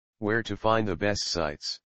Where to find the best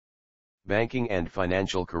sites. Banking and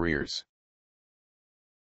financial careers.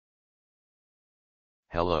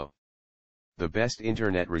 Hello. The best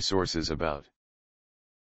internet resources about.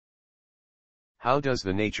 How does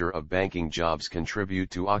the nature of banking jobs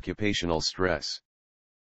contribute to occupational stress?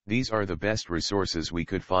 These are the best resources we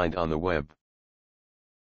could find on the web.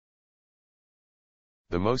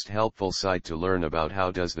 The most helpful site to learn about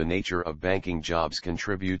how does the nature of banking jobs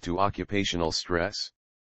contribute to occupational stress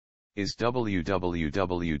is www.scribd.com.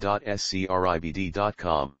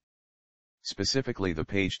 Specifically the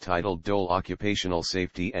page titled Dole Occupational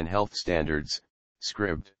Safety and Health Standards,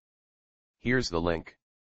 Scribd. Here's the link.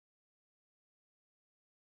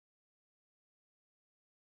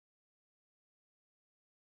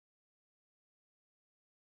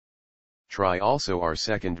 Try also our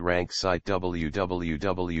second-rank site www.cdc.gov,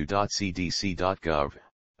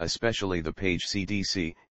 especially the page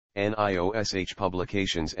CDC, NIOSH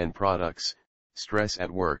Publications and Products, Stress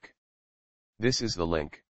at Work. This is the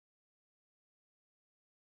link.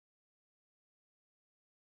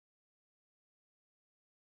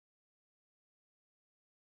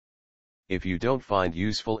 If you don't find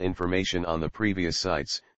useful information on the previous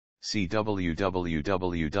sites, see www.bls.gov.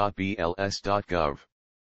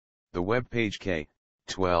 The web page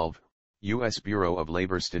K-12, U.S. Bureau of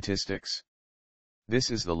Labor Statistics.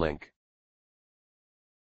 This is the link.